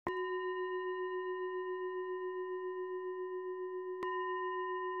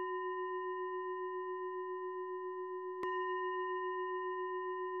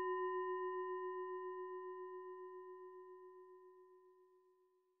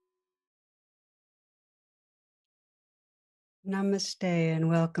Namaste and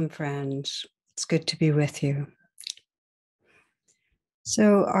welcome, friends. It's good to be with you.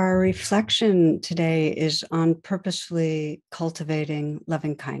 So, our reflection today is on purposefully cultivating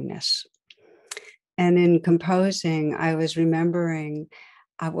loving kindness. And in composing, I was remembering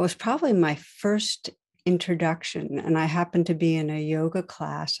what was probably my first introduction. And I happened to be in a yoga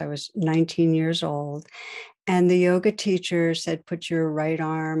class. I was 19 years old. And the yoga teacher said, put your right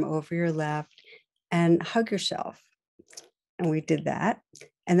arm over your left and hug yourself. And we did that.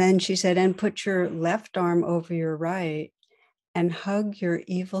 And then she said, and put your left arm over your right and hug your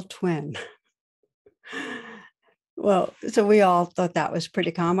evil twin. Well, so we all thought that was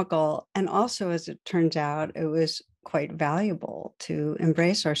pretty comical. And also, as it turns out, it was quite valuable to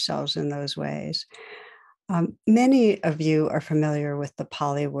embrace ourselves in those ways. Many of you are familiar with the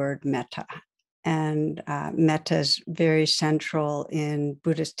Pali word metta. And metta is very central in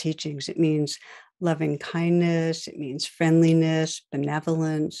Buddhist teachings. It means loving kindness, it means friendliness,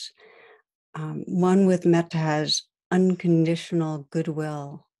 benevolence. One with metta has unconditional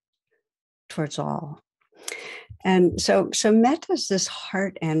goodwill towards all. And so metta is this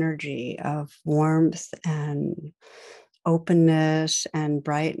heart energy of warmth and openness and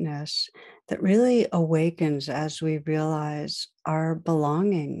brightness that really awakens as we realize our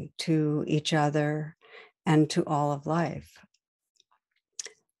belonging to each other and to all of life.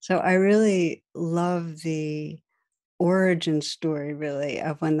 So I really love the origin story, really,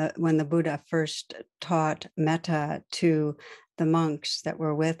 of when the Buddha first taught metta to the monks that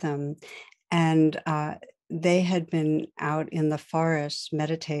were with him. And they had been out in the forest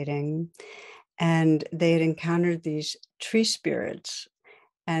meditating, and they had encountered these tree spirits.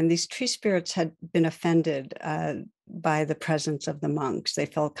 And these tree spirits had been offended by the presence of the monks. They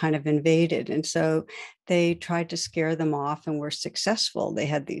felt kind of invaded. And so they tried to scare them off and were successful.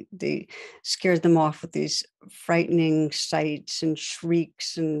 They scared them off with these frightening sights and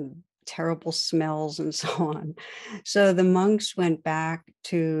shrieks and terrible smells and so on. So the monks went back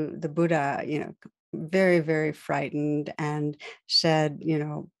to the Buddha, very, very frightened, and said,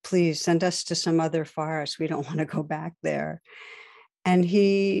 please send us to some other forest. We don't want to go back there. And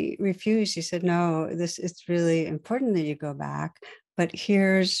he refused. He said, no, it's really important that you go back, but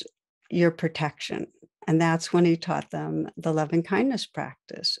here's your protection. And that's when he taught them the loving kindness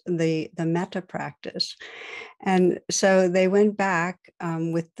practice, the metta practice. And so they went back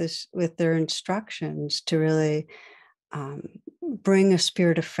with their instructions to really bring a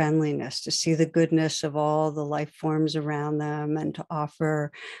spirit of friendliness, to see the goodness of all the life forms around them and to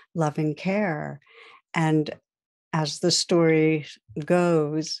offer loving care. And as the story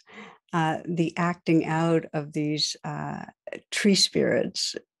goes, the acting out of these tree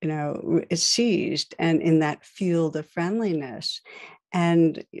spirits, is seized, and in that field of friendliness,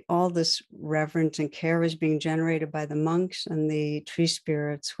 and all this reverence and care was being generated by the monks, and the tree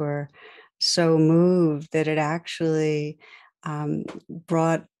spirits were so moved that it actually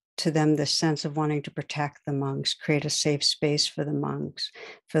brought to them this sense of wanting to protect the monks, create a safe space for the monks,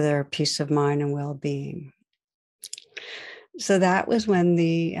 for their peace of mind and well-being. So that was when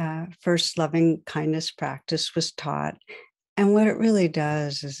the first loving kindness practice was taught. And what it really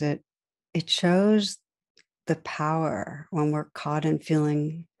does is it shows the power when we're caught in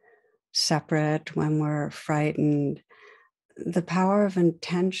feeling separate, when we're frightened, the power of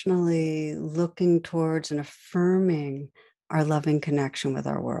intentionally looking towards and affirming our loving connection with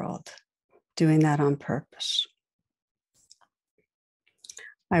our world, doing that on purpose.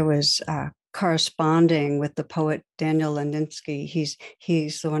 I was corresponding with the poet Daniel Leninsky.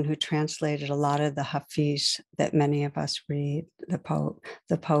 He's the one who translated a lot of the Hafiz that many of us read,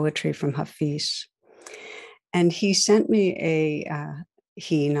 the poetry from Hafiz. And he sent me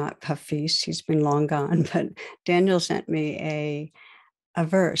not Hafiz, he's been long gone, but Daniel sent me a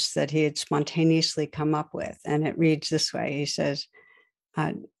verse that he had spontaneously come up with. And it reads this way. He says,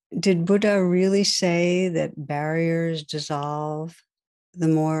 did Buddha really say that barriers dissolve the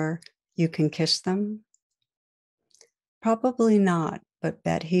more you can kiss them? Probably not, but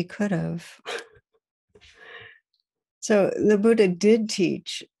bet he could have. So the Buddha did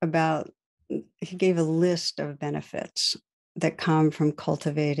teach he gave a list of benefits that come from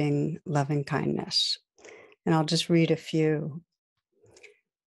cultivating loving kindness. And I'll just read a few.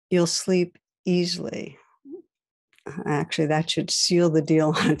 You'll sleep easily. Actually, that should seal the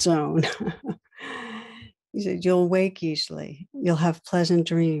deal on its own. He said, you'll wake easily. You'll have pleasant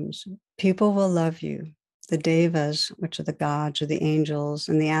dreams. People will love you. The devas, which are the gods or the angels,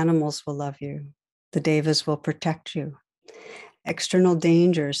 and the animals will love you. The devas will protect you. External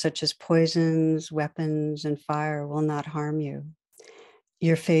dangers such as poisons, weapons, and fire will not harm you.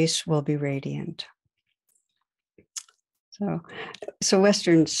 Your face will be radiant. So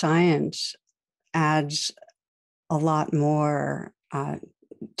Western science adds a lot more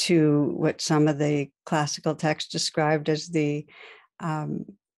to what some of the classical texts described um,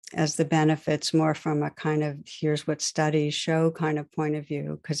 as the benefits, more from a kind of here's what studies show kind of point of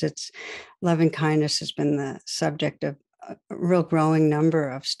view, because it's loving kindness has been the subject of a real growing number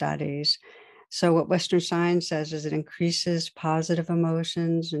of studies. So what Western science says is it increases positive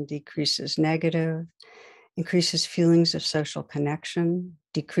emotions and decreases negative, increases feelings of social connection,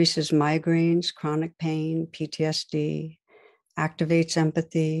 decreases migraines, chronic pain, PTSD, activates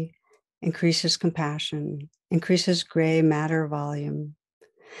empathy, increases compassion, increases gray matter volume,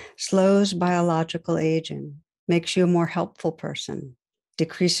 slows biological aging, makes you a more helpful person,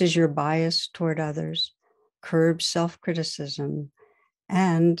 decreases your bias toward others, curbs self-criticism,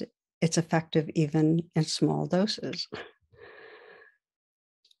 and it's effective even in small doses.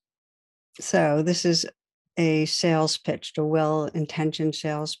 So this is a sales pitch, a well-intentioned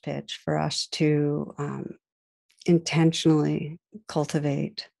sales pitch for us to intentionally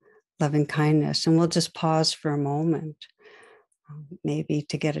cultivate loving kindness. And we'll just pause for a moment, maybe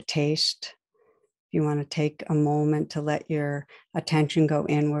to get a taste. If you want to take a moment to let your attention go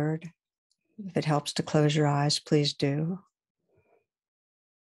inward, if it helps to close your eyes, please do.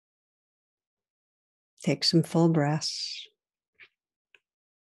 Take some full breaths.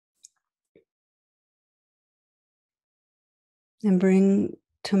 And bring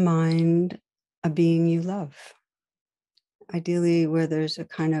to mind a being you love. Ideally, where there's a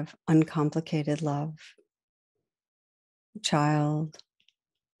kind of uncomplicated love. Child,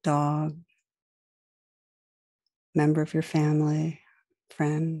 dog, member of your family,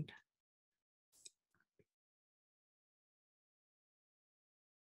 friend.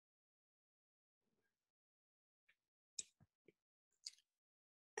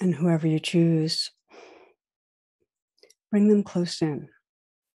 And whoever you choose, bring them close in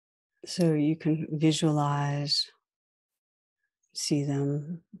so you can visualize, see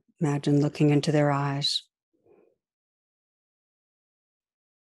them, imagine looking into their eyes.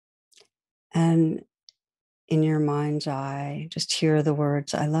 And in your mind's eye, just hear the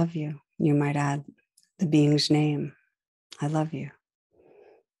words, I love you. You might add the being's name, I love you.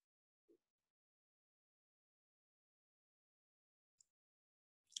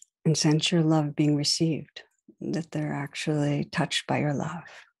 And sense your love being received, that they're actually touched by your love.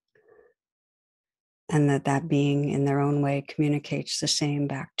 And that being in their own way communicates the same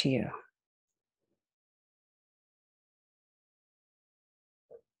back to you.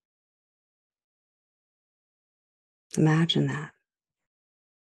 Imagine that.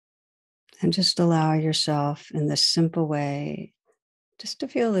 And just allow yourself in this simple way just to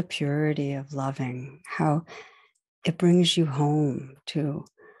feel the purity of loving, how it brings you home to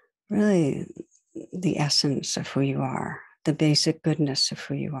really the essence of who you are, the basic goodness of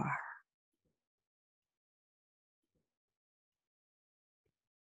who you are.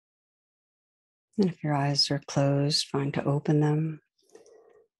 And if your eyes are closed, fine to open them.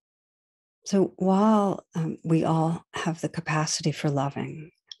 So while we all have the capacity for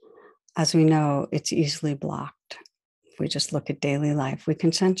loving, as we know, it's easily blocked. If we just look at daily life, we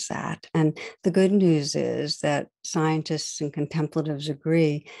can sense that. And the good news is that scientists and contemplatives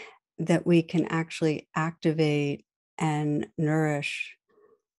agree that we can actually activate and nourish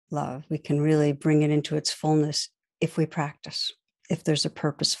love. We can really bring it into its fullness if we practice, if there's a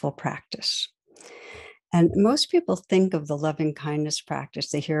purposeful practice. And most people think of the loving kindness practice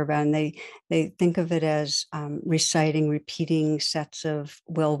they hear about, and they think of it as reciting, repeating sets of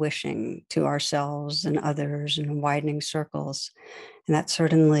well-wishing to ourselves and others in widening circles. And that's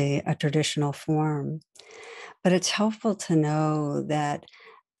certainly a traditional form. But it's helpful to know that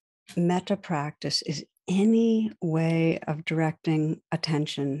metta practice is any way of directing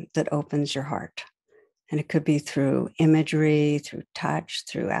attention that opens your heart. And it could be through imagery, through touch,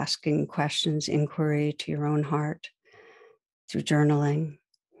 through asking questions, inquiry to your own heart, through journaling.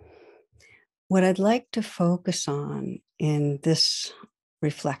 What I'd like to focus on in this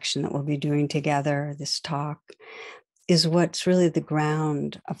reflection that we'll be doing together, this talk, is what's really the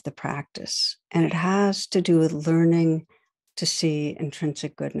ground of the practice. And it has to do with learning to see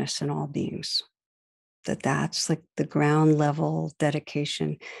intrinsic goodness in all beings. That's like the ground level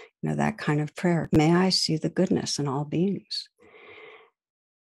dedication, that kind of prayer. May I see the goodness in all beings.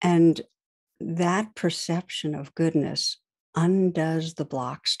 And that perception of goodness undoes the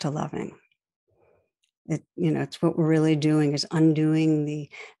blocks to loving. It's what we're really doing is undoing the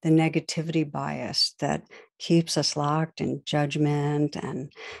negativity bias that keeps us locked in judgment,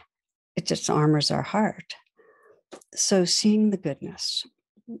 and it just armors our heart. So seeing the goodness.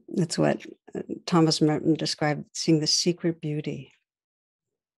 That's what Thomas Merton described, seeing the secret beauty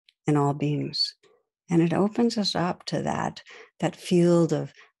in all beings. And it opens us up to that field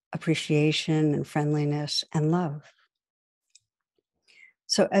of appreciation and friendliness and love.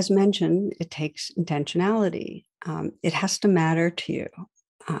 So, as mentioned, it takes intentionality. It has to matter to you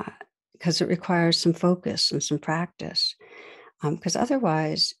because it requires some focus and some practice. Because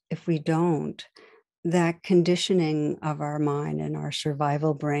otherwise, if we don't, that conditioning of our mind and our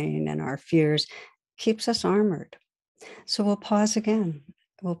survival brain and our fears keeps us armored. So we'll pause again.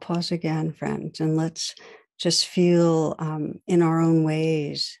 We'll pause again, friends, and let's just feel in our own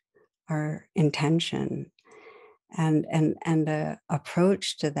ways our intention. And the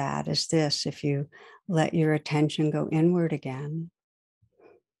approach to that is this: if you let your attention go inward again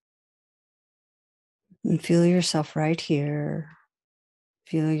and feel yourself right here,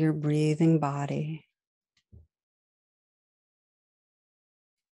 feel your breathing body.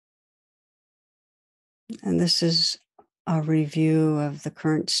 And this is a review of the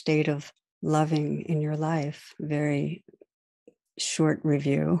current state of loving in your life, very short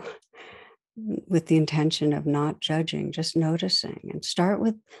review, with the intention of not judging, just noticing. And start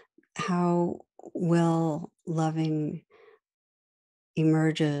with how well loving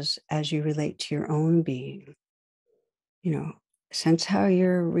emerges as you relate to your own being. You know, sense how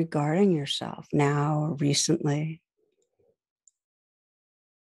you're regarding yourself now or recently.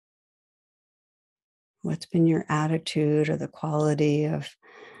 What's been your attitude or the quality of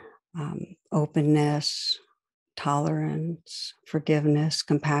openness, tolerance, forgiveness,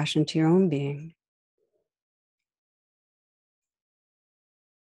 compassion to your own being?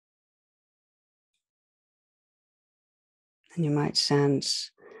 And you might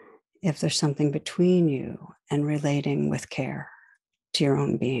sense if there's something between you and relating with care to your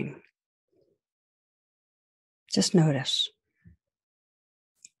own being. Just notice.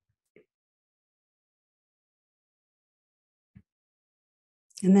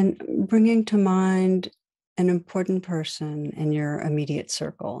 And then bringing to mind an important person in your immediate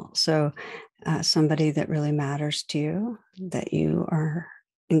circle. So, somebody that really matters to you, that you are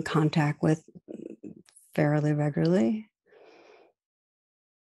in contact with fairly regularly.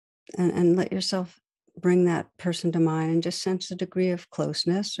 And let yourself bring that person to mind and just sense a degree of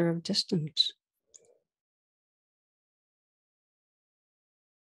closeness or of distance.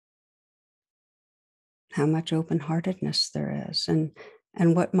 How much open-heartedness there is,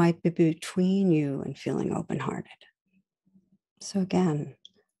 and what might be between you and feeling open-hearted. So again,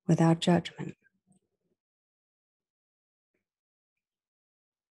 without judgment.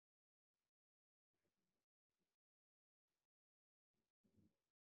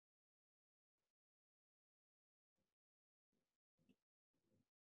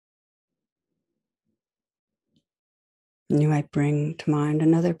 And you might bring to mind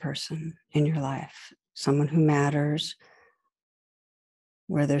another person in your life, someone who matters,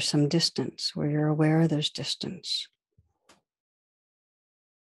 where there's some distance, where you're aware there's distance.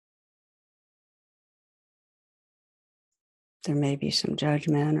 There may be some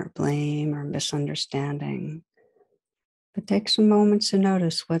judgment or blame or misunderstanding, but take some moments to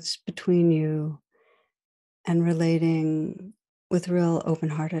notice what's between you and relating with real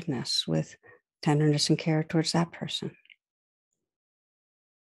open-heartedness, with tenderness and care towards that person.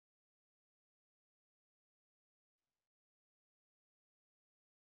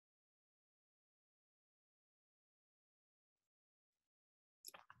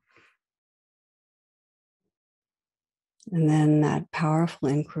 And then that powerful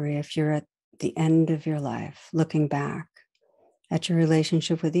inquiry, if you're at the end of your life, looking back at your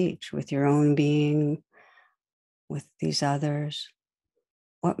relationship with each, with your own being, with these others,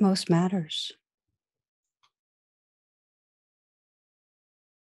 what most matters?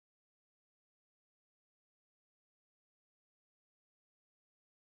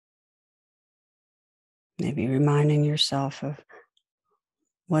 Maybe reminding yourself of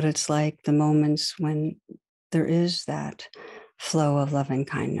what it's like, the moments when there is that flow of loving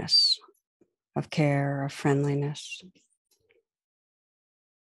kindness, of care, of friendliness.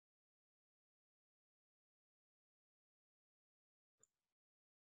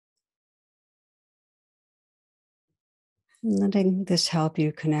 Letting this help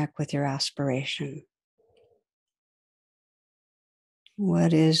you connect with your aspiration.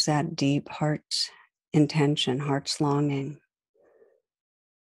 What is that deep heart's intention, heart's longing?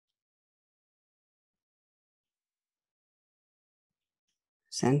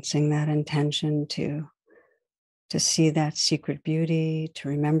 Sensing that intention to see that secret beauty, to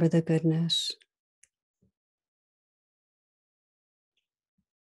remember the goodness,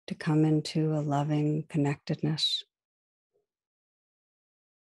 to come into a loving connectedness.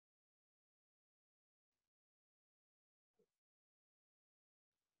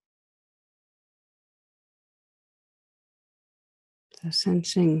 So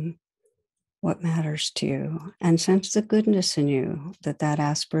sensing what matters to you and sense the goodness in you that that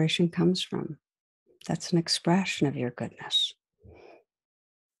aspiration comes from. That's an expression of your goodness.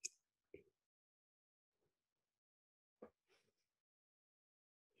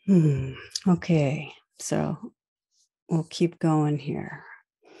 Okay, so we'll keep going here.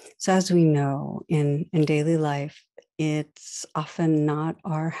 So as we know in daily life, it's often not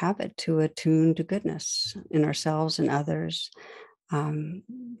our habit to attune to goodness in ourselves and others. Um,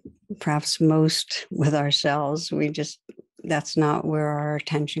 Perhaps most with ourselves, that's not where our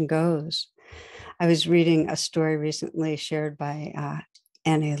attention goes. I was reading a story recently shared by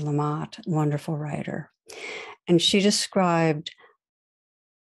Annie Lamott, wonderful writer, and she described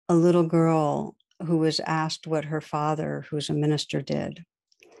a little girl who was asked what her father, who's a minister, did.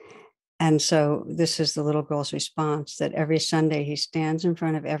 And so this is the little girl's response, that every Sunday he stands in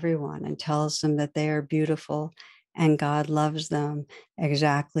front of everyone and tells them that they are beautiful and God loves them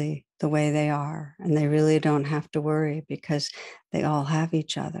exactly the way they are. And they really don't have to worry because they all have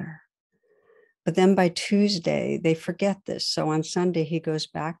each other. But then by Tuesday, they forget this. So on Sunday, he goes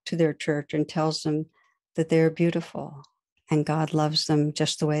back to their church and tells them that they're beautiful and God loves them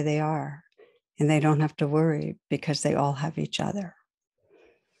just the way they are. And they don't have to worry because they all have each other.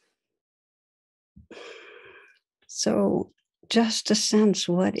 So just to sense,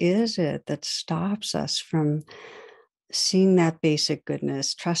 what is it that stops us from seeing that basic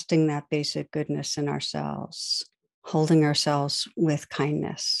goodness, trusting that basic goodness in ourselves, holding ourselves with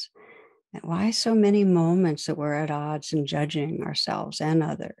kindness? And why so many moments that we're at odds and judging ourselves and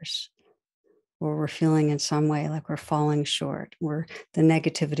others, where we're feeling in some way like we're falling short, where the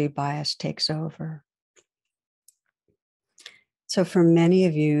negativity bias takes over? So for many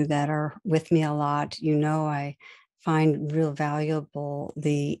of you that are with me a lot, I find real valuable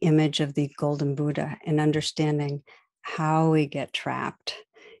the image of the golden Buddha and understanding how we get trapped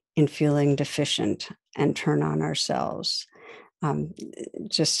in feeling deficient and turn on ourselves. Um,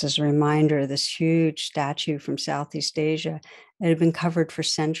 just as a reminder, this huge statue from Southeast Asia, it had been covered for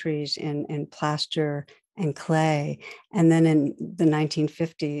centuries in plaster and clay. And then in the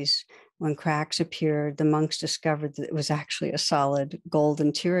 1950s, when cracks appeared, the monks discovered that it was actually a solid gold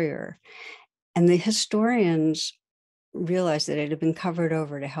interior. And the historians realized that it had been covered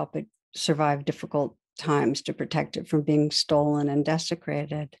over to help it survive difficult times, to protect it from being stolen and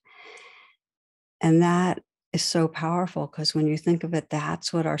desecrated. And that is so powerful because when you think of it,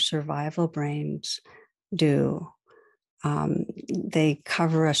 that's what our survival brains do. They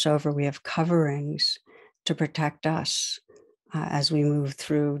cover us over. We have coverings to protect us as we move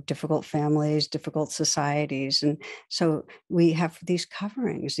through difficult families, difficult societies. And so we have these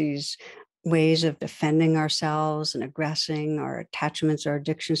coverings, these ways of defending ourselves and aggressing our attachments or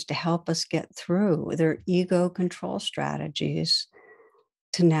addictions to help us get through. They're ego control strategies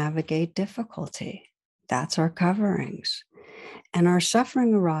to navigate difficulty. That's our coverings. And our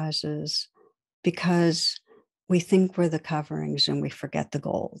suffering arises because we think we're the coverings and we forget the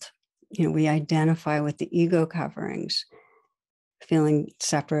gold. We identify with the ego coverings, feeling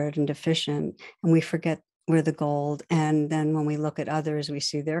separate and deficient, and we forget we're the gold. And then when we look at others, we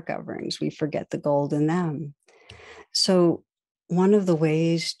see their coverings, we forget the gold in them. So one of the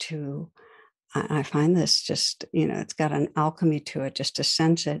ways I find this just, it's got an alchemy to it, just to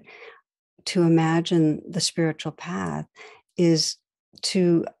sense it, to imagine the spiritual path is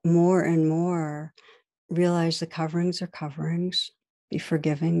to more and more realize the coverings are coverings, be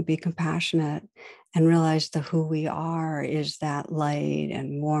forgiving, be compassionate, and realize the who we are is that light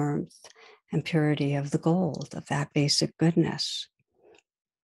and warmth and purity of the gold, of that basic goodness.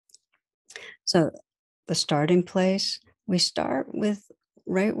 So the starting place, we start with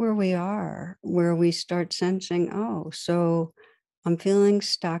right where we are, where we start sensing, oh, so I'm feeling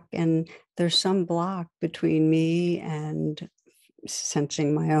stuck and there's some block between me and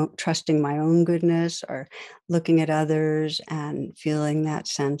sensing my own, trusting my own goodness, or looking at others and feeling that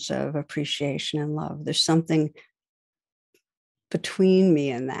sense of appreciation and love. There's something between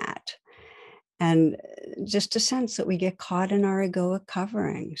me and that. And just a sense that we get caught in our egoic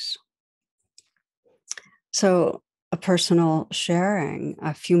coverings. So, a personal sharing,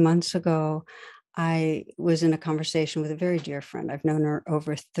 a few months ago, I was in a conversation with a very dear friend. I've known her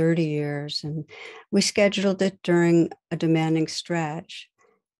over 30 years, and we scheduled it during a demanding stretch.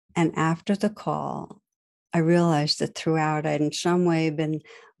 And after the call, I realized that throughout I'd in some way been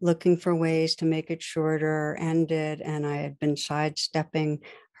looking for ways to make it shorter or end it. And I had been sidestepping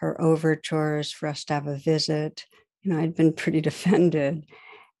her overtures for us to have a visit. I'd been pretty defended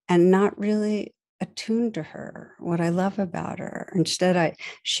and not really attuned to her, what I love about her. Instead,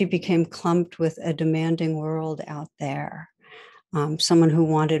 she became clumped with a demanding world out there. someone who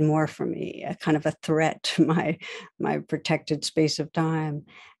wanted more from me, a kind of a threat to my protected space of time.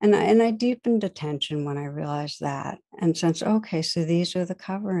 And I deepened attention when I realized that and sensed, okay, so these are the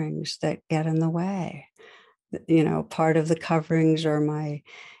coverings that get in the way. Part of the coverings are my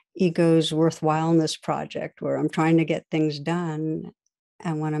ego's worthwhileness project, where I'm trying to get things done.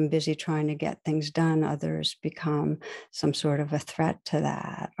 And when I'm busy trying to get things done, others become some sort of a threat to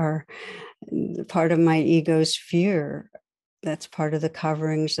that. Or part of my ego's fear, that's part of the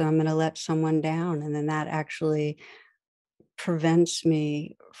coverings that I'm going to let someone down. And then that actually prevents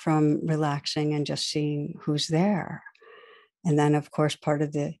me from relaxing and just seeing who's there. And then, of course, part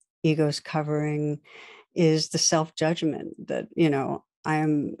of the ego's covering is the self-judgment that,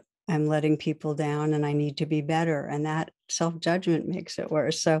 I'm letting people down and I need to be better. And that self-judgment makes it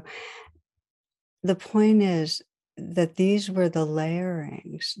worse. So the point is that these were the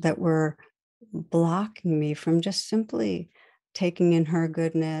layerings that were blocking me from just simply taking in her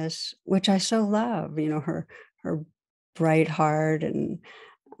goodness, which I so love, her bright heart and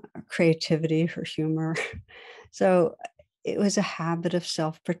creativity, her humor. So it was a habit of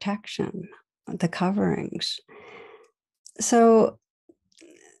self-protection, the coverings. So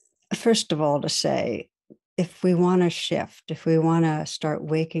first of all, to say, if we want to shift, if we want to start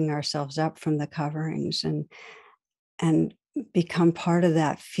waking ourselves up from the coverings and become part of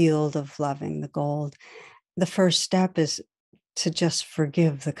that field of loving the gold, the first step is to just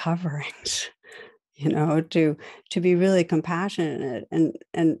forgive the coverings, to be really compassionate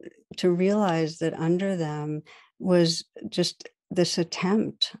and to realize that under them was just this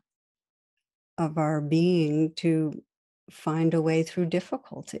attempt of our being to find a way through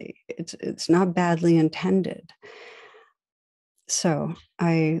difficulty. It's not badly intended. So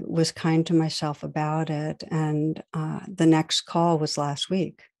I was kind to myself about it. And the next call was last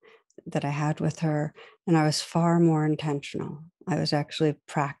week that I had with her, and I was far more intentional. I was actually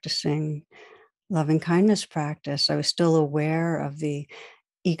practicing loving kindness practice. I was still aware of the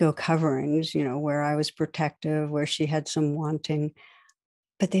ego coverings, where I was protective, where she had some wanting,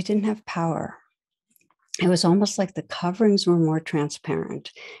 but they didn't have power. It was almost like the coverings were more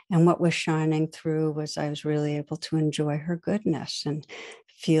transparent. And what was shining through was I was really able to enjoy her goodness and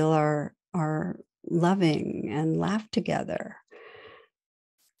feel our loving and laugh together.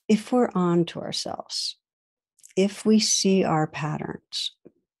 If we're on to ourselves, if we see our patterns,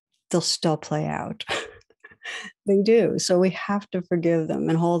 they'll still play out. They do. So we have to forgive them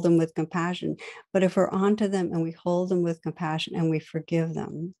and hold them with compassion. But if we're onto them and we hold them with compassion and we forgive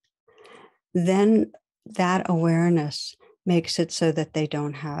them, then that awareness makes it so that they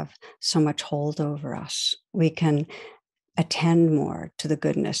don't have so much hold over us. We can attend more to the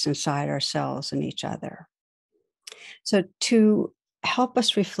goodness inside ourselves and each other. So to help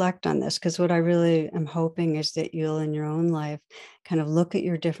us reflect on this, because what I really am hoping is that you'll in your own life kind of look at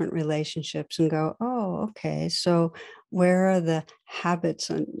your different relationships and go, oh, okay, so where are the habits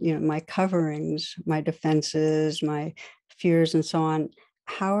and my coverings, my defenses, my fears and so on?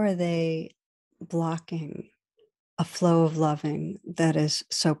 How are they blocking a flow of loving that is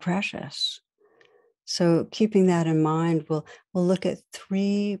so precious? So keeping that in mind, we'll look at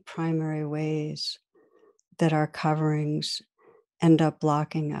three primary ways that our coverings end up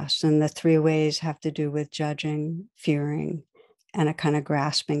blocking us. And the three ways have to do with judging, fearing, and a kind of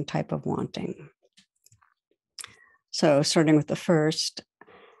grasping type of wanting. So starting with the first,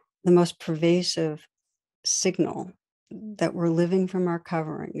 the most pervasive signal that we're living from our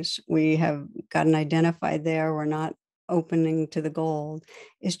coverings, we have gotten identified there, we're not opening to the gold,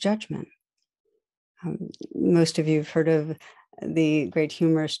 is judgment. Most of you have heard of the great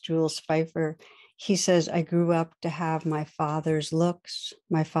humorist Jules Pfeiffer. He says, I grew up to have my father's looks,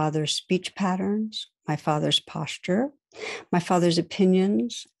 my father's speech patterns, my father's posture, my father's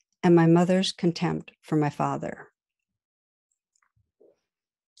opinions, and my mother's contempt for my father.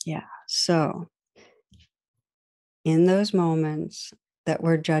 Yeah. So in those moments that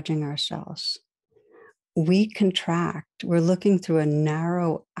we're judging ourselves, we contract, we're looking through a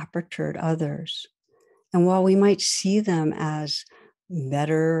narrow aperture at others. And while we might see them as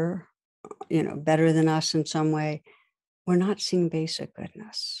better, better than us in some way, we're not seeing basic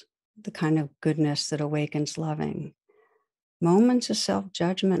goodness, the kind of goodness that awakens loving. Moments of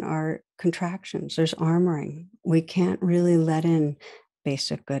self-judgment are contractions. There's armoring. We can't really let in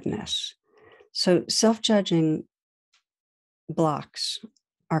basic goodness. So self-judging blocks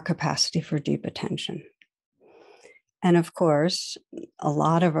our capacity for deep attention. And of course, a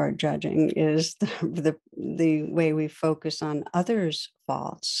lot of our judging is the way we focus on others'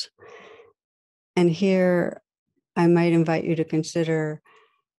 faults. And here, I might invite you to consider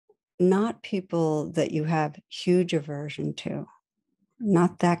not people that you have huge aversion to,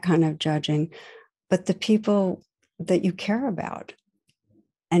 not that kind of judging, but the people that you care about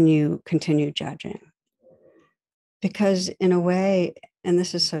and you continue judging. Because in a way, and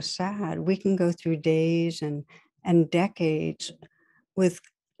this is so sad, we can go through days and decades with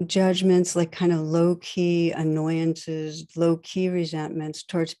judgments, like kind of low key annoyances, low key resentments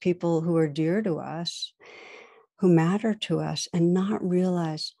towards people who are dear to us, who matter to us, and not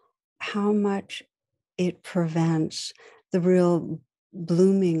realize how much it prevents the real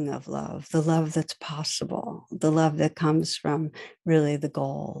blooming of love, the love that's possible, the love that comes from really the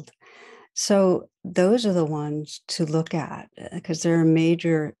gold. So those are the ones to look at because they're a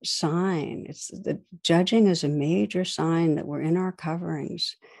major sign. It's the judging is a major sign that we're in our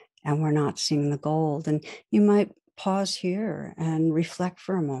coverings and we're not seeing the gold. And you might pause here and reflect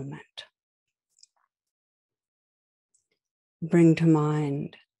for a moment. Bring to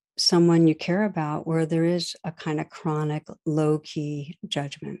mind someone you care about where there is a kind of chronic low-key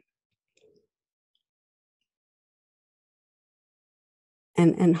judgment.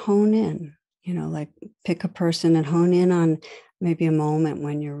 And hone in, like pick a person and hone in on maybe a moment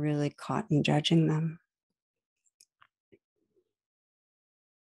when you're really caught in judging them.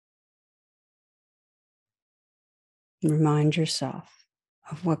 Remind yourself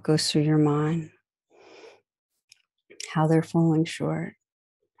of what goes through your mind, how they're falling short,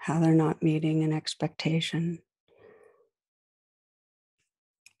 how they're not meeting an expectation.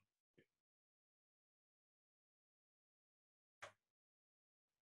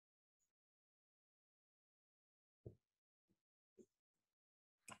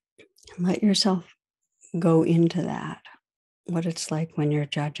 And let yourself go into that, what it's like when you're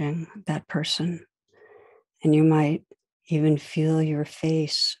judging that person. And you might even feel your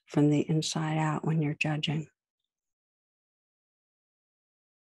face from the inside out when you're judging.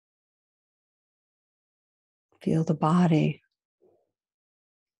 Feel the body,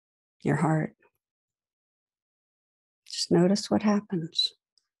 your heart. Just notice what happens.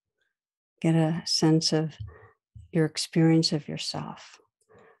 Get a sense of your experience of yourself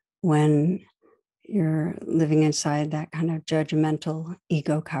when you're living inside that kind of judgmental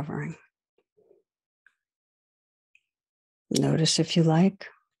ego covering. Notice if you like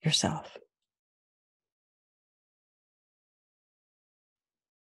yourself.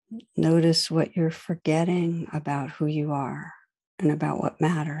 Notice what you're forgetting about who you are and about what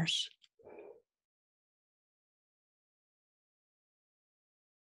matters.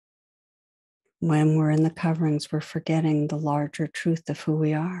 When we're in the coverings, we're forgetting the larger truth of who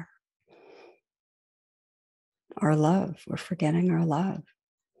we are. Our love, we're forgetting our love.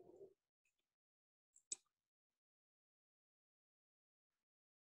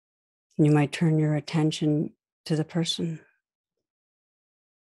 You might turn your attention to the person.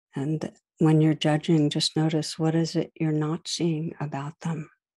 And when you're judging, just notice what is it you're not seeing about them?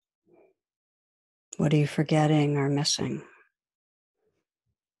 What are you forgetting or missing?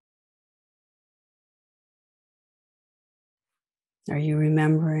 Are you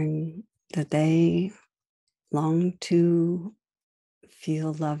remembering that they long to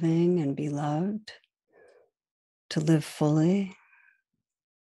feel loving and be loved, to live fully?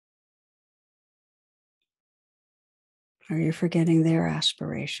 Are you forgetting their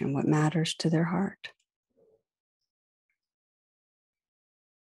aspiration, what matters to their heart?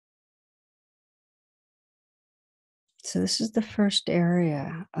 So this is the first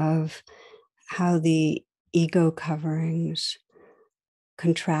area of how the ego coverings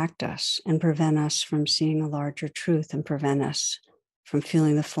contract us and prevent us from seeing a larger truth and prevent us from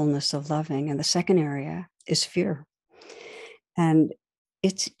feeling the fullness of loving. And the second area is fear. And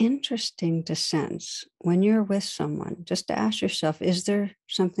it's interesting to sense when you're with someone, just to ask yourself, is there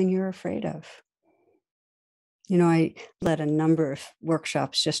something you're afraid of? I led a number of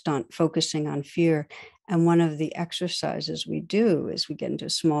workshops just on focusing on fear. And one of the exercises we do is we get into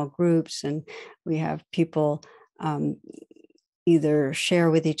small groups and we have people either share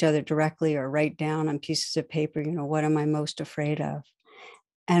with each other directly or write down on pieces of paper, what am I most afraid of?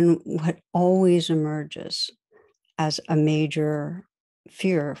 And what always emerges as a major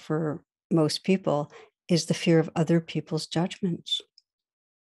fear for most people is the fear of other people's judgments.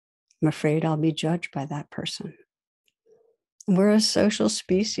 I'm afraid I'll be judged by that person. We're a social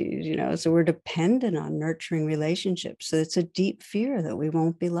species, so we're dependent on nurturing relationships. So it's a deep fear that we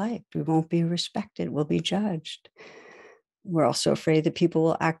won't be liked, we won't be respected, we'll be judged. We're also afraid that people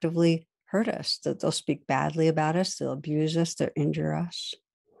will actively hurt us, that they'll speak badly about us, they'll abuse us, they'll injure us.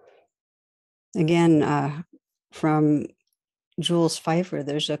 Again, from Jules Pfeiffer,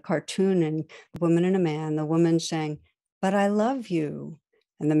 there's a cartoon and a woman and a man, the woman saying, "But I love you."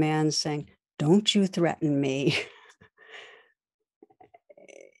 And the man saying, "Don't you threaten me."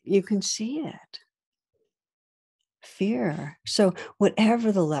 you can see it. Fear. So,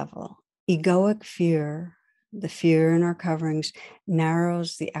 whatever the level, egoic fear, the fear in our coverings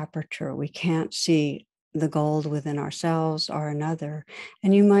narrows the aperture. We can't see the gold within ourselves or another.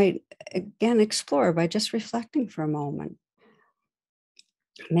 And you might, again, explore by just reflecting for a moment.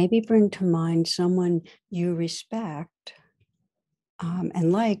 Maybe bring to mind someone you respect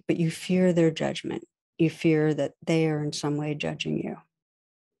and like, but you fear their judgment. You fear that they are in some way judging you.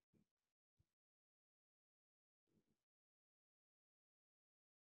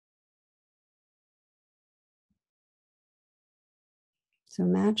 So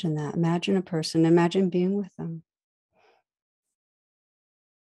imagine that. Imagine a person, imagine being with them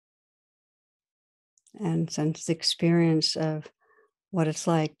and sense the experience of what it's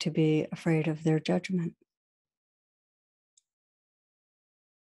like to be afraid of their judgment.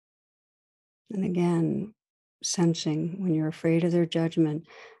 And again, sensing when you're afraid of their judgment,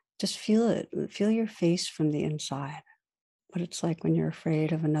 just feel it. Feel your face from the inside, what it's like when you're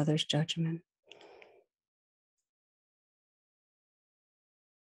afraid of another's judgment.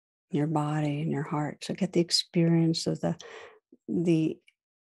 Your body and your heart. So get the experience of the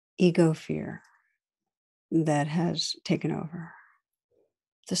ego fear that has taken over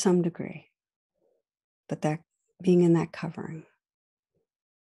to some degree, but that being in that covering.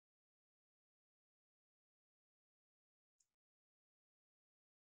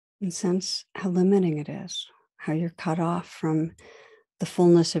 And sense how limiting it is, how you're cut off from the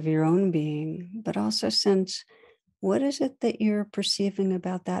fullness of your own being, but also sense what is it that you're perceiving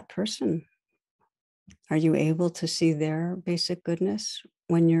about that person? Are you able to see their basic goodness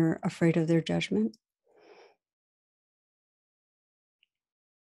when you're afraid of their judgment?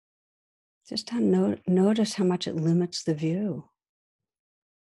 Just to notice how much it limits the view.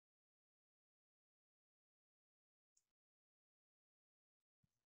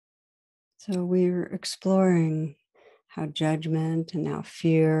 So we're exploring how judgment and now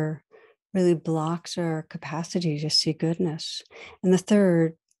fear really blocks our capacity to see goodness. And the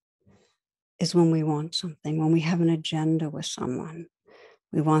third is when we want something, when we have an agenda with someone.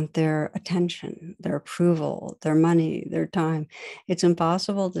 We want their attention, their approval, their money, their time. It's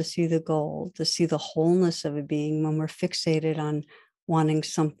impossible to see the goal, to see the wholeness of a being when we're fixated on wanting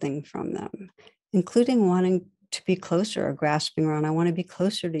something from them, including wanting to be closer or grasping around. I want to be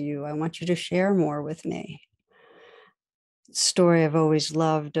closer to you. I want you to share more with me. Story I've always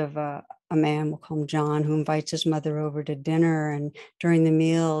loved of a man, we'll call him John, who invites his mother over to dinner. And during the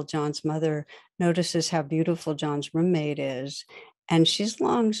meal, John's mother notices how beautiful John's roommate is. And she's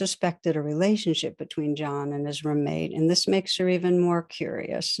long suspected a relationship between John and his roommate. And this makes her even more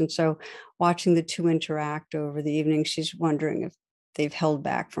curious. And so, watching the two interact over the evening, she's wondering if they've held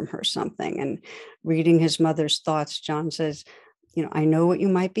back from her something. And reading his mother's thoughts, John says, I know what you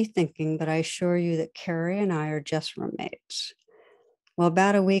might be thinking, but I assure you that Carrie and I are just roommates. Well,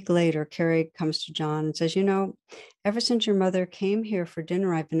 about a week later, Carrie comes to John and says, ever since your mother came here for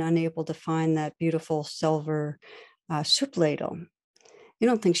dinner, I've been unable to find that beautiful silver soup ladle. You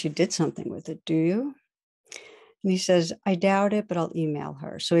don't think she did something with it, do you? And he says, I doubt it, but I'll email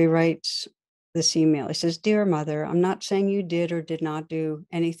her. So he writes this email. He says, Dear Mother, I'm not saying you did or did not do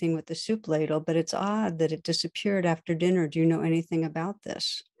anything with the soup ladle, but it's odd that it disappeared after dinner. Do you know anything about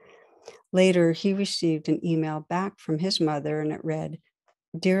this? Later, he received an email back from his mother, and it read,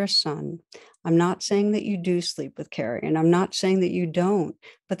 Dearest son, I'm not saying that you do sleep with Carrie, and I'm not saying that you don't,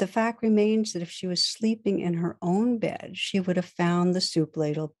 but the fact remains that if she was sleeping in her own bed, she would have found the soup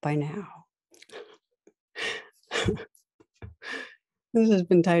ladle by now. This has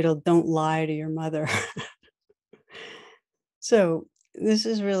been titled, Don't Lie to Your Mother. So this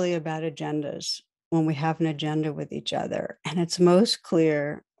is really about agendas when we have an agenda with each other. And it's most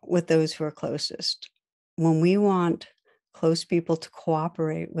clear with those who are closest. When we want close people to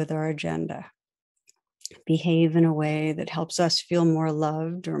cooperate with our agenda, behave in a way that helps us feel more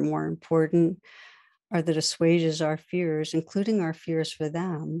loved or more important, or that assuages our fears, including our fears for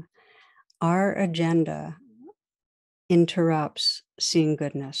them, our agenda interrupts seeing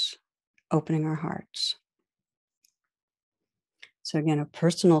goodness, opening our hearts. So again, a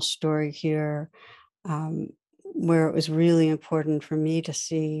personal story here where it was really important for me to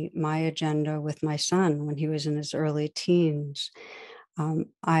see my agenda with my son when he was in his early teens.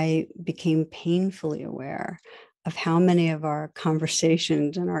 I became painfully aware of how many of our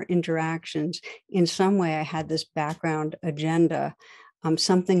conversations and our interactions, in some way, I had this background agenda,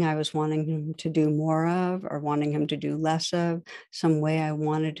 something I was wanting him to do more of or wanting him to do less of, some way I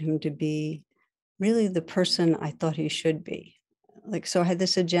wanted him to be really the person I thought he should be. So I had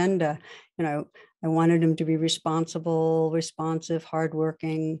this agenda, you know, I wanted him to be responsible, responsive,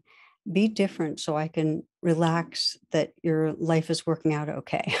 hardworking, be different so I can relax that your life is working out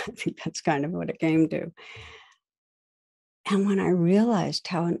okay. I think that's kind of what it came to. And when I realized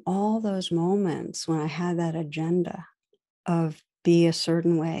how in all those moments when I had that agenda of be a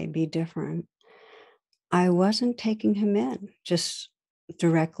certain way, be different, I wasn't taking him in, just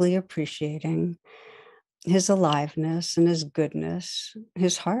directly appreciating his aliveness and his goodness,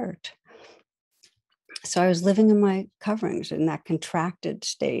 his heart. So I was living in my coverings in that contracted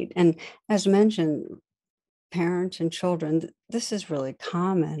state. And as mentioned, parents and children, this is really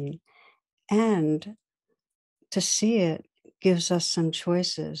common. And to see it gives us some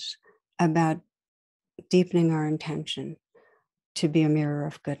choices about deepening our intention to be a mirror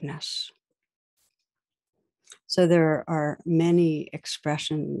of goodness. So there are many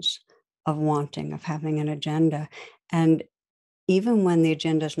expressions of wanting, of having an agenda. And even when the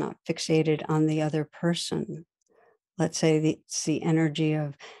agenda is not fixated on the other person, let's say it's the energy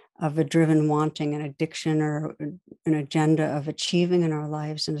of a driven wanting, an addiction, or an agenda of achieving in our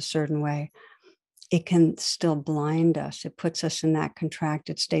lives in a certain way, it can still blind us. It puts us in that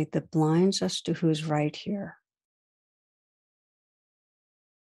contracted state that blinds us to who's right here.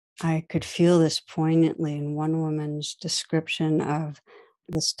 I could feel this poignantly in one woman's description of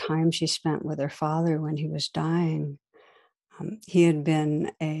this time she spent with her father when he was dying. He had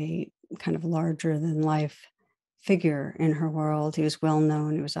been a kind of larger than life figure in her world. He was well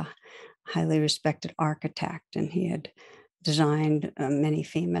known. He was a highly respected architect, and he had designed many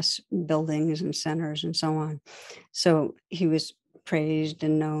famous buildings and centers and so on. So he was praised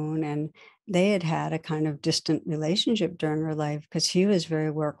and known, and they had had a kind of distant relationship during her life because he was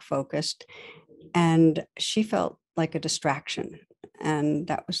very work focused, and she felt like a distraction. And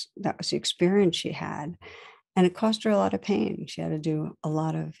that was the experience she had, and it caused her a lot of pain. She had to do a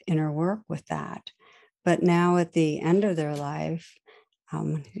lot of inner work with that. But now at the end of their life,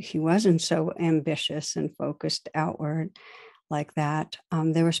 he wasn't so ambitious and focused outward like that.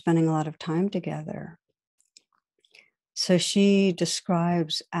 They were spending a lot of time together. So she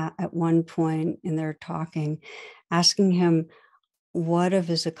describes at one point in their talking, asking him what of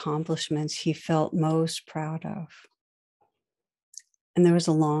his accomplishments he felt most proud of. And there was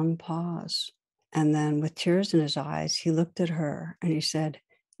a long pause. And then, with tears in his eyes, he looked at her and he said,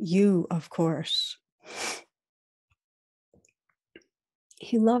 "You, of course."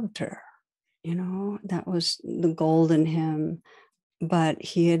 He loved her, that was the gold in him. But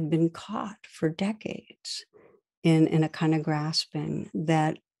he had been caught for decades in a kind of grasping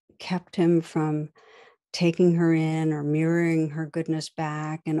that kept him from taking her in or mirroring her goodness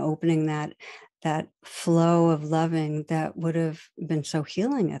back and opening that flow of loving that would have been so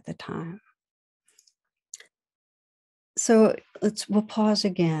healing at the time. So we'll pause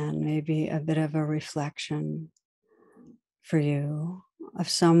again, maybe a bit of a reflection for you of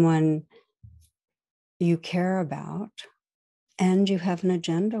someone you care about and you have an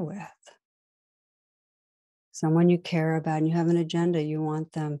agenda with. Someone you care about and you have an agenda, you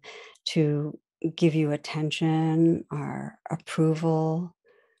want them to give you attention or approval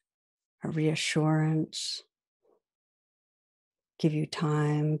or reassurance, give you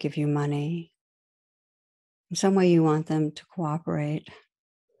time, give you money. In some way, you want them to cooperate.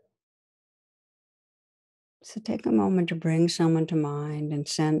 So take a moment to bring someone to mind and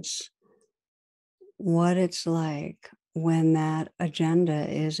sense what it's like when that agenda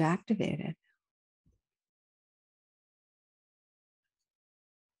is activated.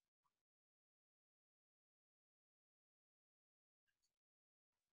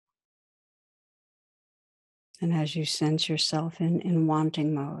 And as you sense yourself in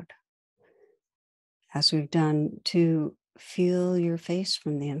wanting mode, as we've done, to feel your face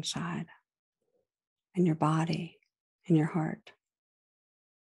from the inside and your body and your heart.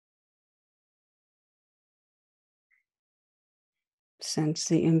 Sense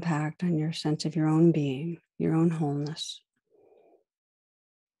the impact on your sense of your own being, your own wholeness.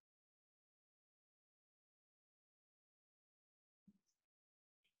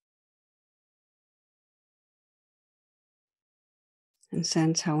 And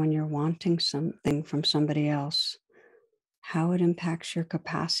sense how when you're wanting something from somebody else, how it impacts your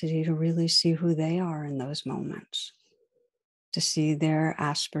capacity to really see who they are in those moments, to see their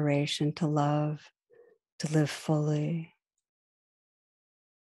aspiration to love, to live fully.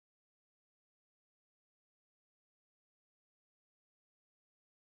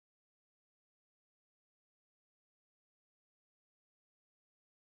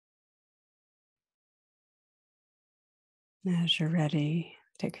 As you're ready,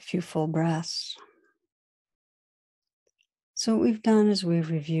 take a few full breaths. So what we've done is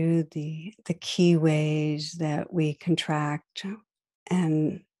we've reviewed the key ways that we contract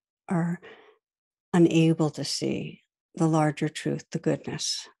and are unable to see the larger truth, the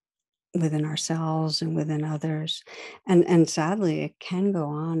goodness within ourselves and within others. And sadly, it can go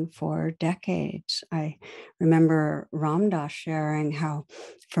on for decades. I remember Ram Dass sharing how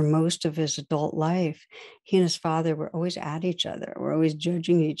for most of his adult life, he and his father were always at each other, were always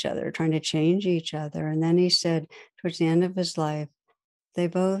judging each other, trying to change each other. And then he said, towards the end of his life, they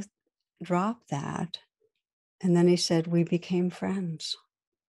both dropped that. And then he said, we became friends.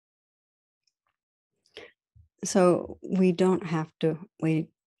 So we don't have to wait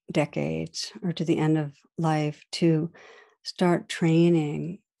decades or to the end of life to start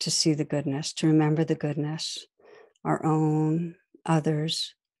training to see the goodness, to remember the goodness, our own,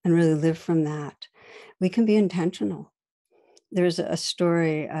 others, and really live from that. We can be intentional. There's a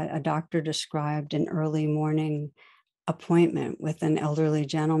story a doctor described an early morning appointment with an elderly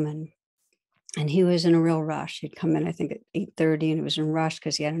gentleman. And he was in a real rush. He'd come in, I think, at 8:30, and he was in a rush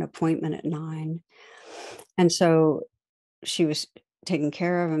because he had an appointment at 9. And so she was taking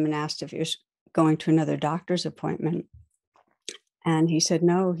care of him and asked if he was going to another doctor's appointment. And he said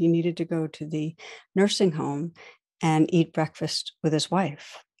no, he needed to go to the nursing home and eat breakfast with his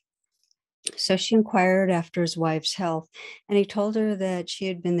wife. So she inquired after his wife's health, and he told her that she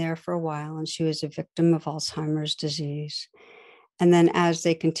had been there for a while and she was a victim of Alzheimer's disease. And then as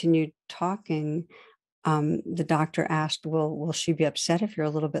they continued talking, the doctor asked, well, will she be upset if you're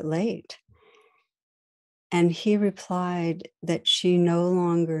a little bit late? And he replied that she no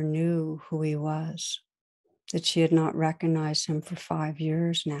longer knew who he was, that she had not recognized him for 5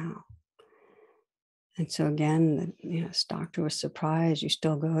 years now. And so again, this doctor was surprised. You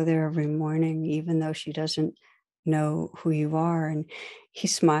still go there every morning, even though she doesn't know who you are. And he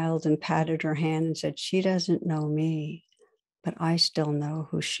smiled and patted her hand and said, she doesn't know me, but I still know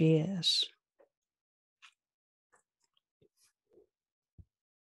who she is.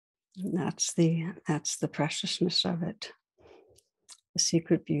 And that's the preciousness of it, the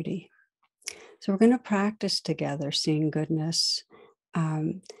secret beauty. So we're going to practice together seeing goodness.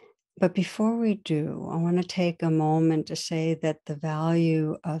 Um, but before we do, I want to take a moment to say that the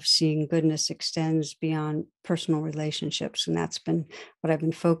value of seeing goodness extends beyond personal relationships. And that's been what I've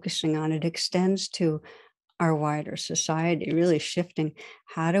been focusing on. It extends to our wider society, really shifting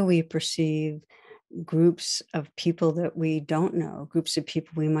how do we perceive groups of people that we don't know, groups of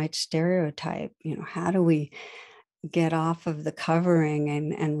people we might stereotype. How do we get off of the covering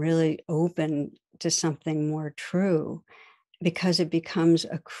and really open to something more true, because it becomes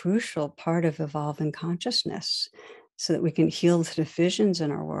a crucial part of evolving consciousness so that we can heal the divisions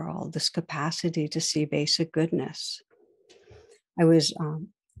in our world, this capacity to see basic goodness. I was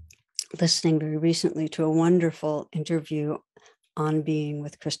listening very recently to a wonderful interview on being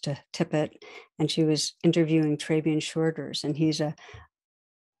with Krista Tippett, and she was interviewing Trabian Shorters, and he's a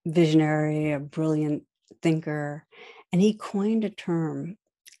visionary, a brilliant thinker, and he coined a term,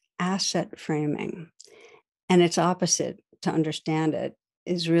 asset framing. And its opposite, to understand it,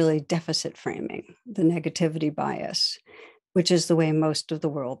 is really deficit framing, the negativity bias, which is the way most of the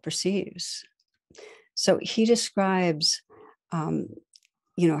world perceives. So he describes,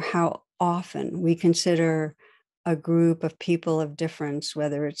 how often we consider a group of people of difference,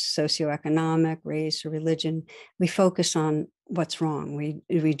 whether it's socioeconomic, race, or religion, we focus on what's wrong.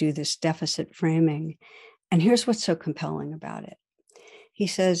 We do this deficit framing. And here's what's so compelling about it. He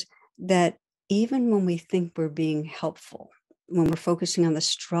says that even when we think we're being helpful, when we're focusing on the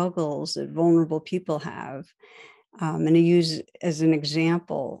struggles that vulnerable people have, and he used as an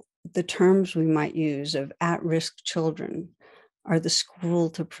example, the terms we might use of at-risk children are the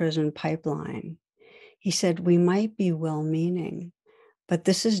school to prison pipeline. He said, we might be well-meaning, but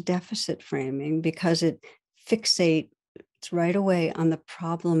this is deficit framing because it fixates right away on the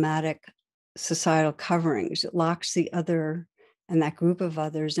problematic societal coverings. It locks the other and that group of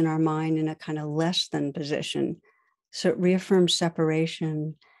others in our mind in a kind of less than position. So it reaffirms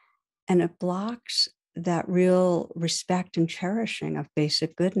separation, and it blocks that real respect and cherishing of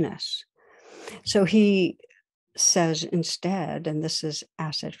basic goodness. So he says instead, and this is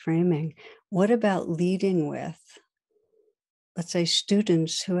asset framing, what about leading with, let's say,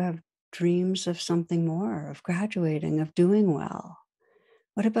 students who have dreams of something more, of graduating, of doing well?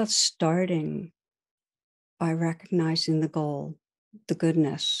 What about starting by recognizing the goal, the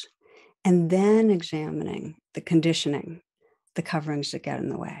goodness, and then examining the conditioning, the coverings that get in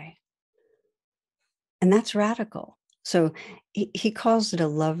the way? And that's radical. So he calls it a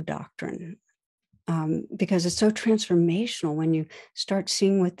love doctrine, because it's so transformational when you start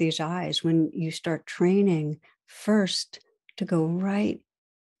seeing with these eyes, when you start training first to go right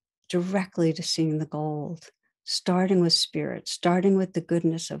directly to seeing the gold, starting with spirit, starting with the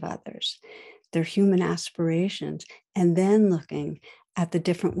goodness of others, their human aspirations, and then looking at the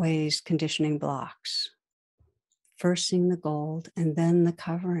different ways conditioning blocks. First seeing the gold and then the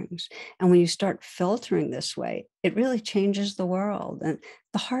coverings. And when you start filtering this way, it really changes the world. And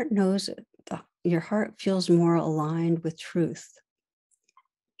the heart knows it. Your heart feels more aligned with truth.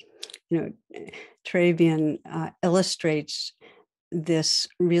 Travian illustrates this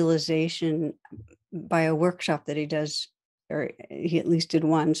realization by a workshop that he does, or he at least did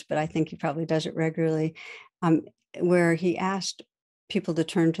once, but I think he probably does it regularly, where he asked people to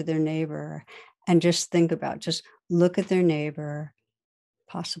turn to their neighbor and just look at their neighbor,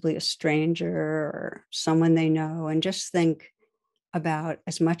 possibly a stranger or someone they know, and just think about,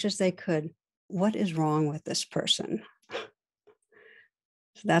 as much as they could, what is wrong with this person?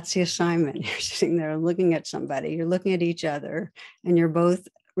 So that's the assignment. You're sitting there looking at somebody, you're looking at each other, and you're both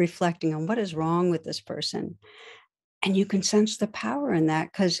reflecting on what is wrong with this person. And you can sense the power in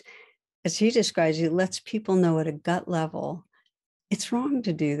that because, as he describes, it lets people know at a gut level, it's wrong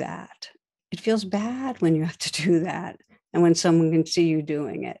to do that. It feels bad when you have to do that and when someone can see you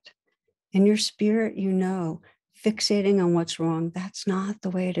doing it. In your spirit, fixating on what's wrong, that's not the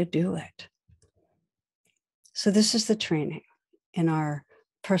way to do it. So this is the training in our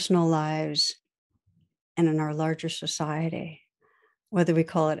personal lives and in our larger society, whether we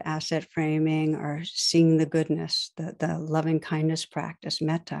call it asset framing or seeing the goodness, the loving kindness practice,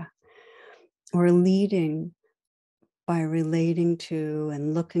 metta, or leading by relating to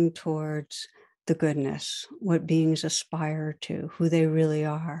and looking towards the goodness, what beings aspire to, who they really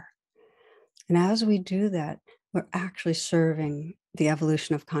are. And as we do that, we're actually serving the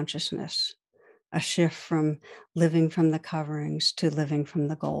evolution of consciousness, a shift from living from the coverings to living from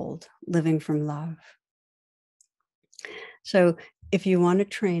the gold, living from love. So if you want to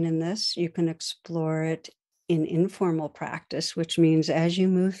train in this, you can explore it in informal practice, which means as you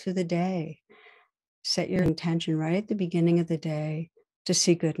move through the day, set your intention right at the beginning of the day to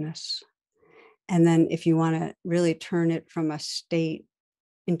see goodness. And then if you want to really turn it from a state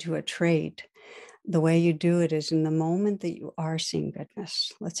into a trait, the way you do it is in the moment that you are seeing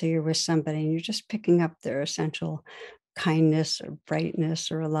goodness. Let's say you're with somebody and you're just picking up their essential kindness or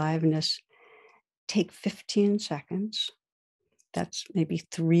brightness or aliveness. Take 15 seconds. That's maybe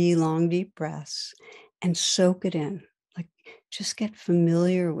 3 long, deep breaths, and soak it in. Like, just get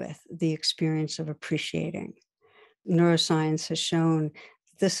familiar with the experience of appreciating. Neuroscience has shown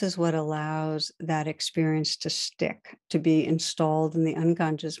this is what allows that experience to stick, to be installed in the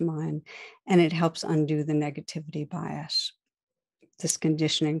unconscious mind, and it helps undo the negativity bias, this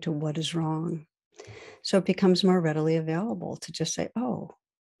conditioning to what is wrong. So it becomes more readily available to just say, oh,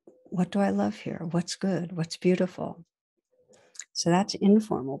 what do I love here? What's good? What's beautiful? So that's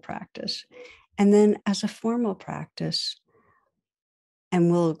informal practice. And then as a formal practice, and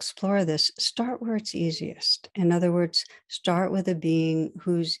we'll explore this, start where it's easiest. In other words, start with a being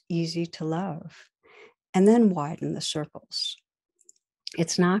who's easy to love, and then widen the circles.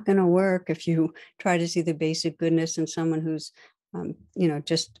 It's not going to work if you try to see the basic goodness in someone who's,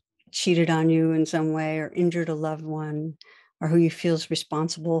 just cheated on you in some way or injured a loved one, or who you feel is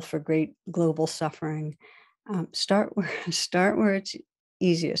responsible for great global suffering. Start where it's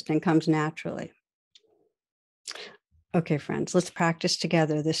easiest and comes naturally. Okay, friends, let's practice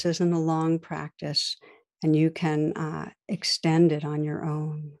together. This isn't a long practice, and you can extend it on your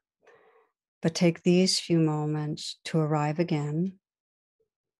own. But take these few moments to arrive again.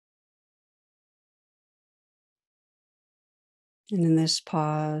 And in this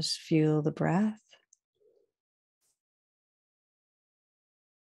pause, feel the breath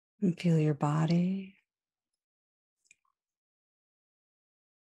and feel your body.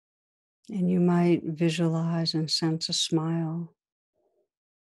 And you might visualize and sense a smile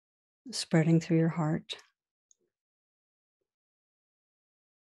spreading through your heart.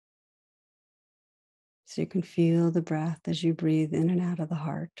 So you can feel the breath as you breathe in and out of the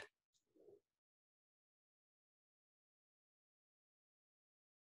heart.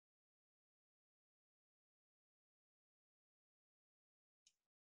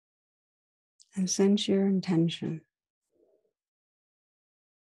 And sense your intention,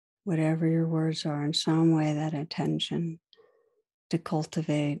 whatever your words are, in some way that intention to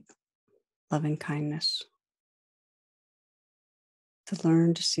cultivate loving kindness, to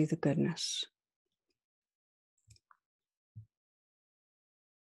learn to see the goodness.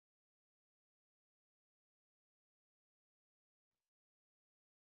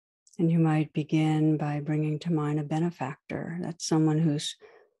 And you might begin by bringing to mind a benefactor. That's someone who's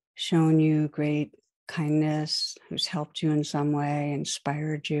shown you great kindness, who's helped you in some way,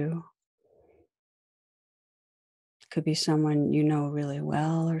 inspired you. Could be someone you know really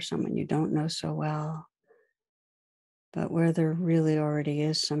well or someone you don't know so well, but where there really already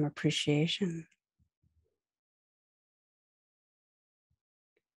is some appreciation.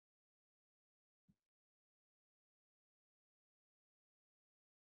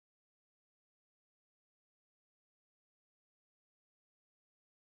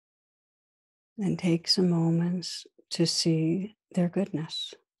 And take some moments to see their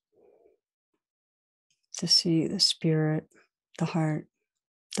goodness, to see the spirit, the heart,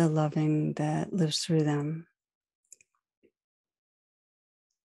 the loving that lives through them.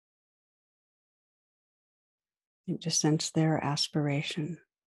 You just sense their aspiration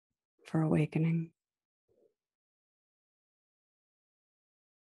for awakening.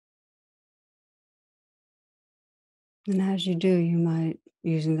 And as you do, you might,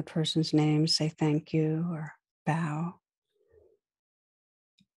 using the person's name, say thank you or bow.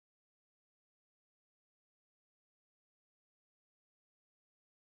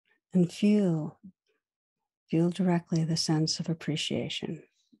 And feel directly the sense of appreciation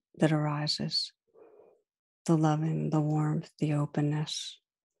that arises, the loving, the warmth, the openness.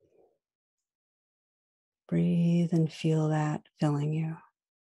 Breathe and feel that filling you.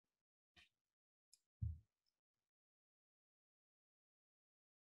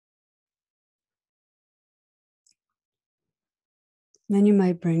 Then you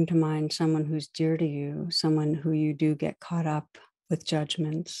might bring to mind someone who's dear to you, someone who you do get caught up with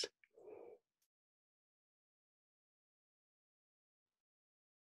judgments.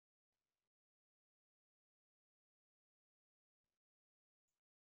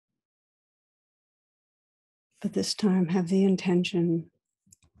 But this time, have the intention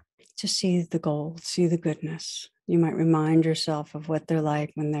to see the gold, see the goodness. You might remind yourself of what they're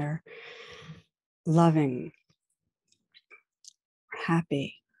like when they're loving,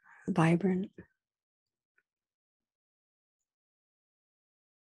 happy, vibrant.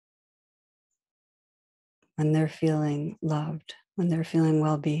 When they're feeling loved, when they're feeling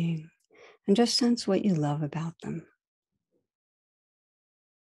well being, and just sense what you love about them.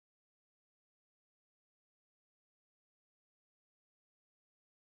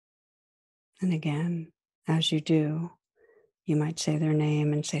 And again, as you do, you might say their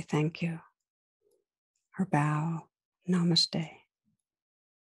name and say thank you, or bow, namaste.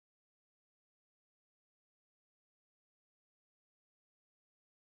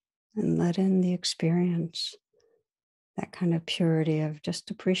 And let in the experience, that kind of purity of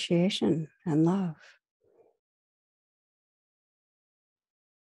just appreciation and love.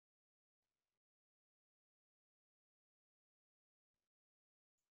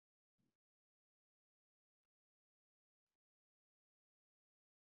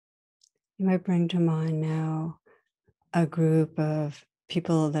 You might bring to mind now a group of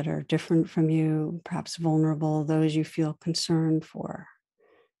people that are different from you, perhaps vulnerable, those you feel concerned for,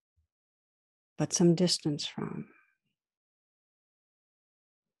 but some distance from.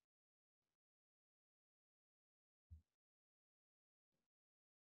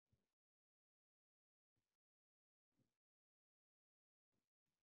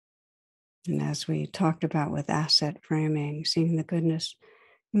 And as we talked about with asset framing, seeing the goodness,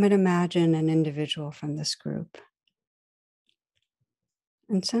 you might imagine an individual from this group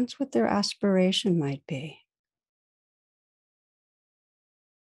and sense what their aspiration might be.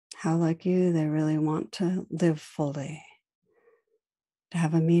 How, like you, they really want to live fully, to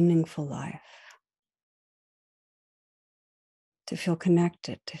have a meaningful life, to feel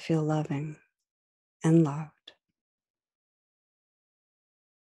connected, to feel loving and loved.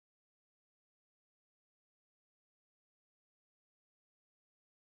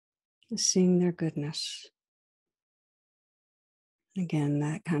 Seeing their goodness. Again,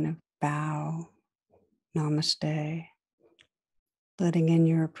 that kind of bow, namaste, letting in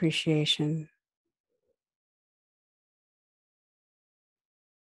your appreciation,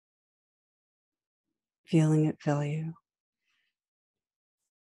 feeling it fill you.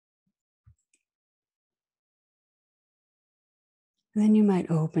 And then you might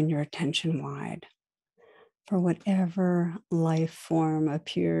open your attention wide for whatever life form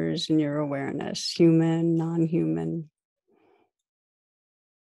appears in your awareness, human, non-human.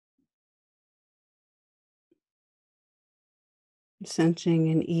 Sensing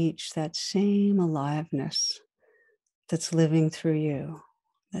in each that same aliveness that's living through you,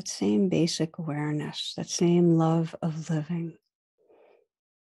 that same basic awareness, that same love of living.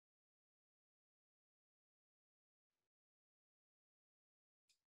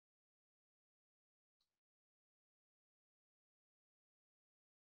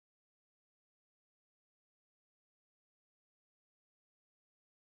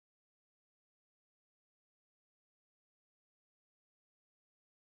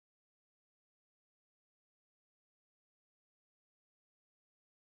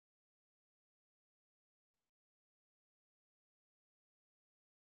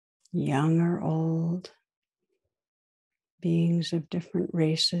 young or old, beings of different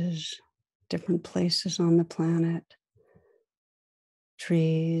races, different places on the planet,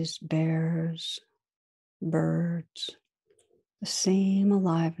 trees, bears, birds, the same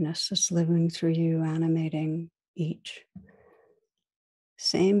aliveness is living through you, animating each.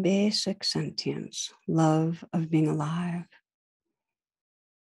 Same basic sentience, love of being alive.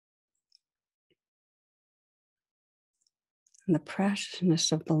 And the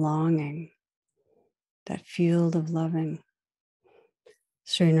preciousness of belonging, that field of loving.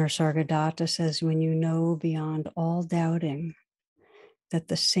 Sri Nisargadatta says, when you know beyond all doubting that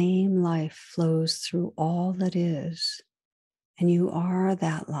the same life flows through all that is, and you are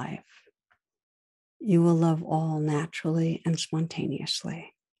that life, you will love all naturally and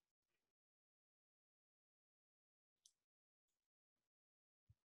spontaneously.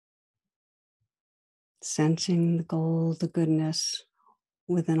 Sensing the gold, the goodness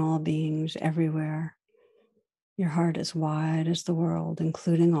within all beings everywhere. Your heart is wide as the world,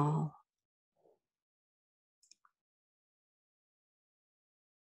 including all.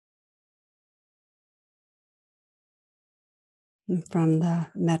 And from the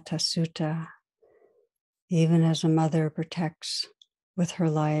Metta Sutta, even as a mother protects with her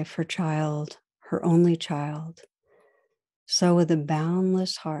life her child, her only child, so with a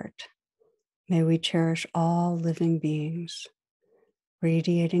boundless heart, may we cherish all living beings,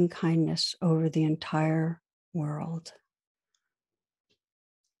 radiating kindness over the entire world.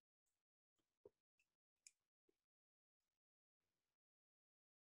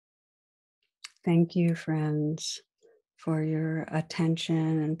 Thank you, friends, for your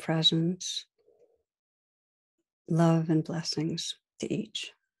attention and presence. Love and blessings to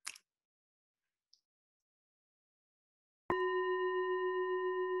each.